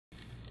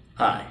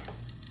Hi,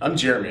 I'm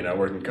Jeremy and I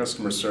work in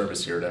customer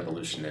service here at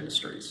Evolution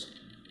Industries.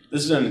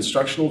 This is an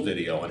instructional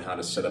video on how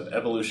to set up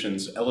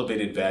Evolution's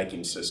elevated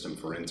vacuum system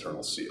for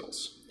internal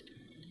seals.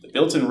 The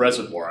built-in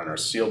reservoir on our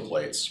seal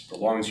plates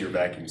prolongs your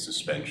vacuum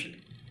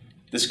suspension.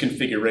 This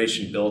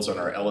configuration builds on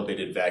our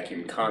elevated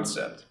vacuum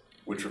concept,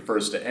 which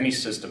refers to any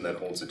system that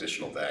holds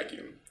additional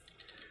vacuum.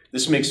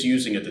 This makes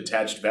using a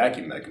detached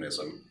vacuum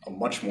mechanism a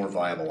much more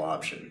viable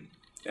option,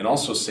 and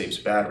also saves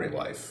battery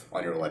life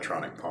on your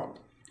electronic pump.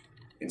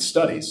 In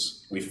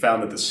studies, we've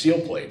found that the seal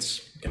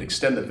plates can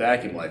extend the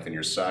vacuum life in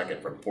your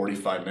socket from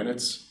 45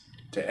 minutes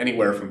to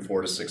anywhere from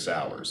 4 to 6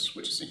 hours,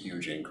 which is a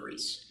huge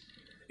increase.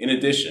 In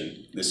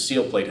addition, this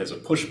seal plate has a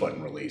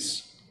push-button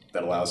release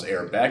that allows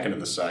air back into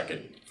the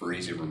socket for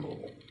easy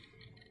removal.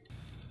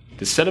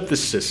 To set up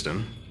this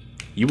system,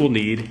 you will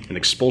need an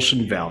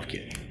expulsion valve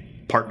kit,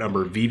 part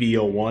number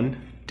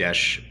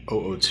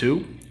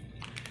VV01-002,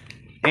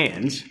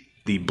 and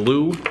the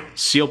blue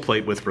seal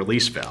plate with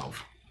release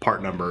valve,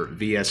 part number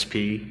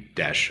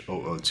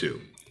VSP-002.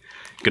 You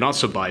can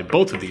also buy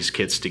both of these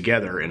kits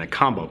together in a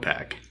combo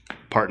pack,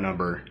 part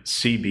number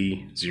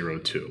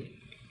CB02.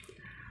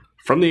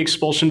 From the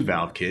expulsion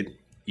valve kit,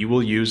 you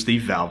will use the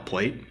valve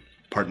plate,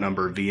 part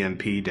number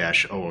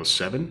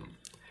VMP-007,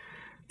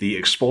 the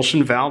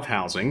expulsion valve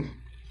housing,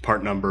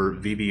 part number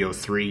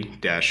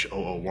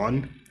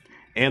VB03-001,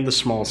 and the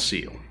small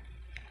seal.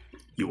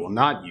 You will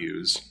not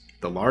use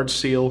the large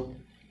seal,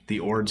 the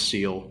orange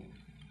seal,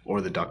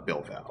 or the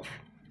duckbill valve.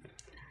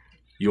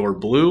 Your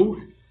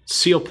blue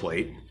seal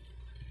plate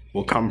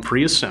will come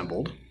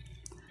pre-assembled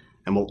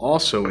and will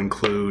also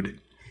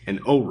include an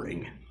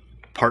O-ring,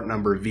 part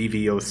number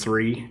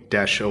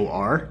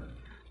VV03-OR,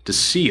 to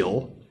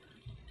seal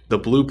the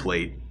blue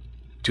plate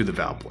to the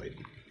valve plate.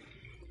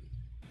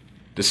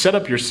 To set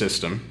up your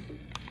system,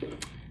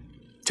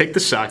 take the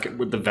socket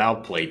with the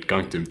valve plate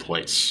gunked in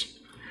place.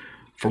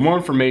 For more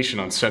information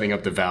on setting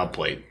up the valve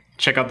plate,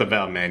 check out the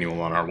valve manual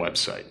on our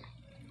website.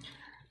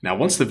 Now,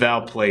 once the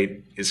valve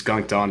plate is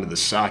gunked onto the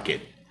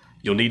socket,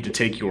 you'll need to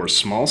take your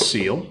small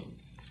seal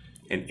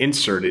and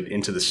insert it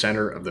into the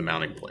center of the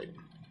mounting plate.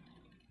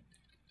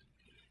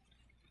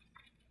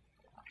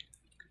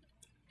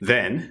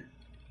 Then,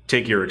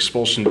 take your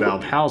expulsion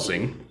valve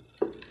housing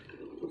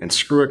and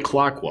screw it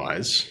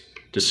clockwise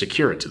to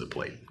secure it to the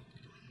plate.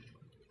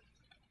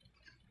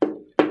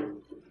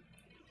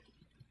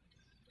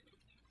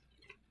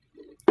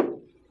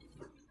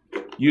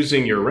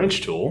 Using your wrench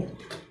tool,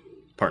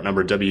 part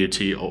number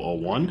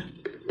WT001,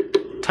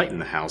 tighten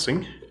the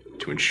housing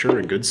to ensure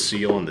a good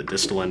seal on the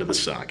distal end of the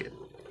socket.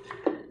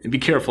 And be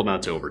careful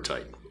not to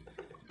over-tighten.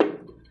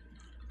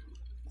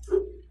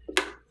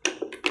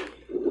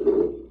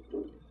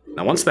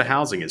 Now, once the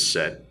housing is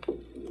set,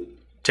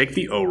 take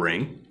the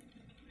O-ring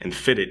and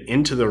fit it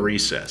into the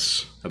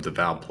recess of the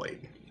valve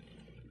plate.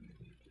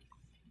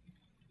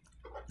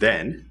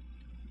 Then,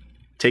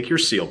 take your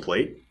seal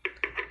plate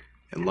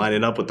and line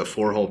it up with the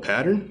 4-hole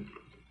pattern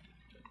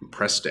and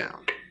press down.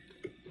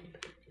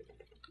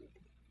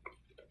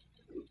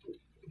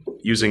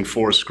 Using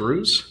 4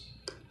 screws,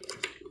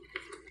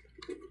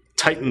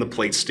 tighten the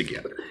plates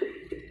together.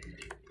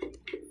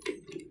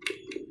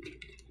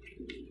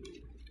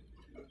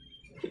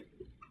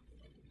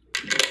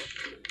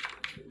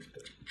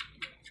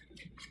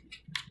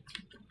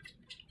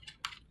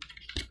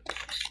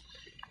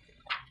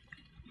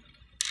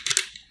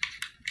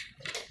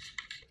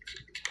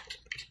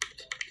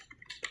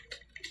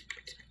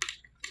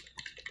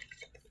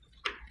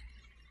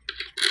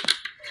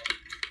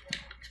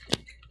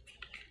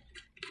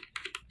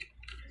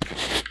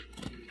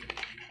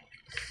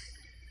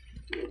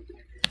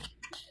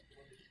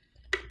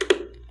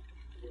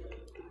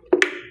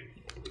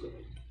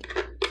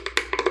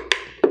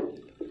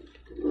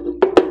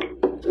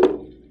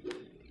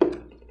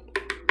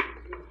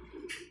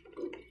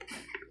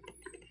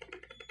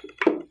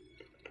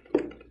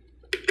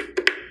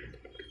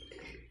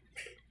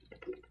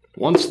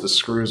 Once the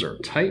screws are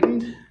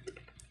tightened,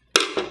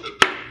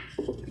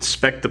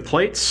 inspect the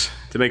plates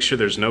to make sure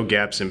there's no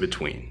gaps in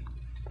between.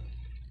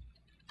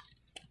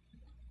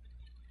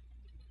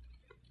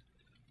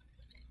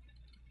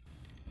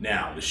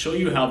 Now, to show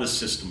you how this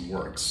system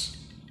works,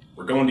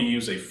 we're going to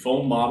use a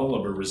foam model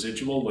of a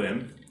residual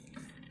limb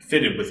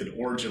fitted with an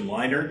origin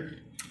liner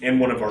and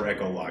one of our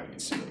echo locking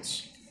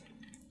seals.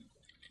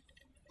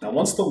 Now,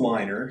 once the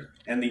liner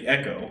and the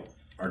echo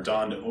are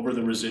donned over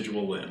the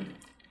residual limb,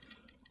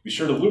 be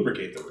sure to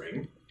lubricate the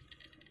ring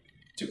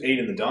to aid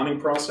in the donning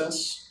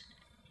process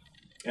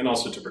and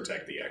also to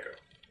protect the echo.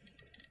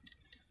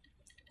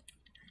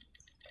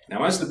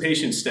 Now, as the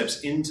patient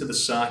steps into the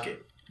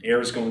socket, air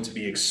is going to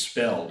be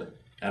expelled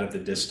out of the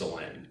distal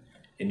end,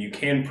 and you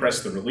can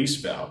press the release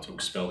valve to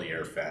expel the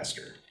air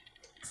faster.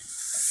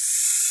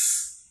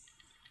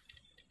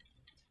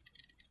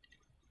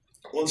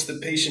 Once the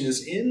patient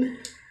is in,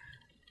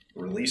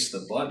 release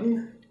the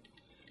button,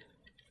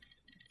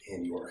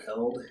 and you are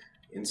held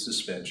in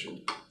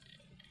suspension.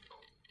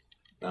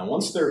 Now,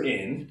 once they're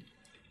in,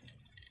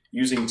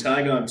 using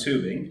Tygon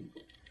tubing,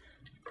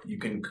 you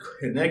can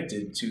connect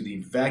it to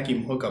the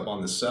vacuum hookup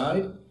on the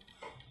side,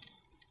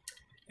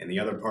 and the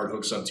other part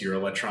hooks up to your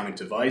electronic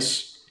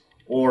device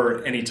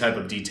or any type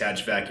of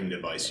detached vacuum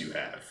device you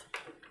have.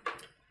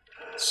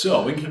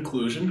 So, in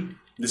conclusion,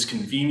 this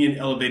convenient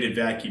elevated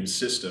vacuum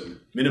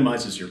system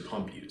minimizes your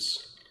pump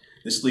use.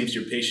 This leaves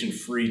your patient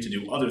free to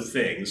do other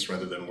things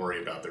rather than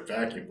worry about their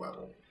vacuum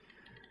level.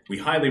 We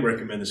highly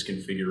recommend this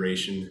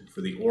configuration for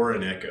the Aura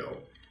and Echo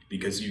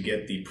because you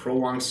get the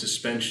prolonged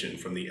suspension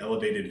from the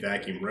elevated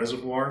vacuum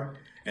reservoir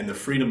and the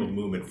freedom of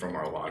movement from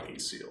our locking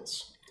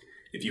seals.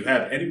 If you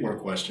have any more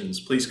questions,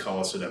 please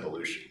call us at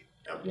Evolution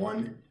at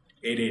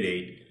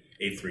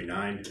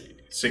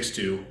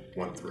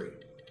 1-888-839-6213.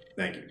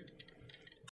 Thank you.